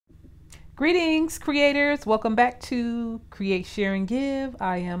Greetings, creators. Welcome back to Create, Share, and Give.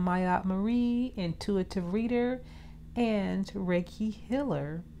 I am Mayat Marie, intuitive reader and Reiki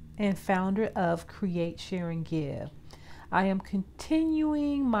Healer, and founder of Create, Share, and Give. I am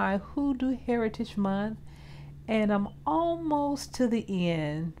continuing my Hoodoo Heritage Month, and I'm almost to the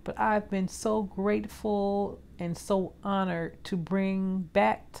end, but I've been so grateful and so honored to bring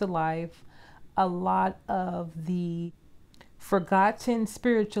back to life a lot of the forgotten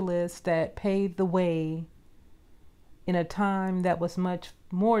spiritualists that paved the way in a time that was much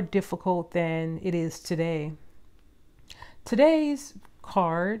more difficult than it is today. Today's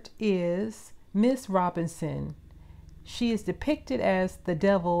card is Miss Robinson. She is depicted as the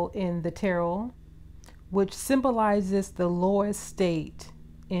devil in the tarot, which symbolizes the lowest state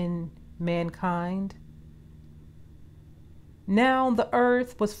in mankind. Now the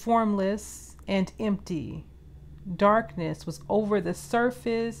earth was formless and empty. Darkness was over the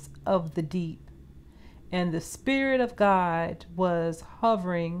surface of the deep, and the Spirit of God was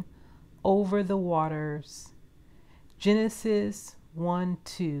hovering over the waters. Genesis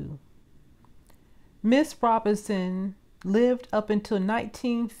 1:2. Miss Robinson lived up until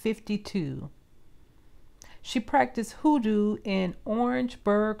 1952. She practiced hoodoo in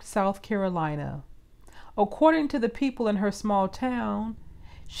Orangeburg, South Carolina. According to the people in her small town,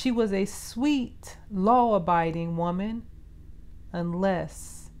 she was a sweet, law-abiding woman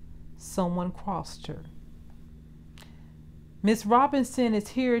unless someone crossed her. Miss Robinson is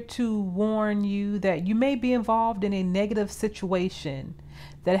here to warn you that you may be involved in a negative situation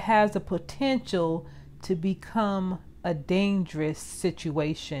that has the potential to become a dangerous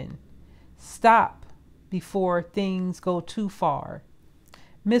situation. Stop before things go too far.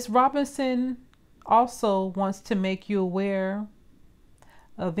 Miss Robinson also wants to make you aware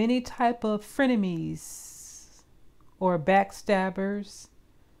of any type of frenemies or backstabbers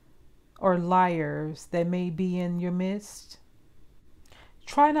or liars that may be in your midst.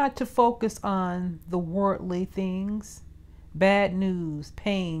 Try not to focus on the worldly things, bad news,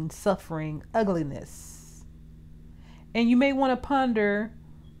 pain, suffering, ugliness. And you may want to ponder,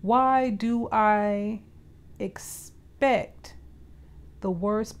 why do I expect the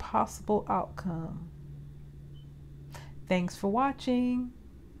worst possible outcome? Thanks for watching.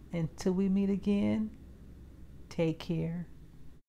 Until we meet again, take care.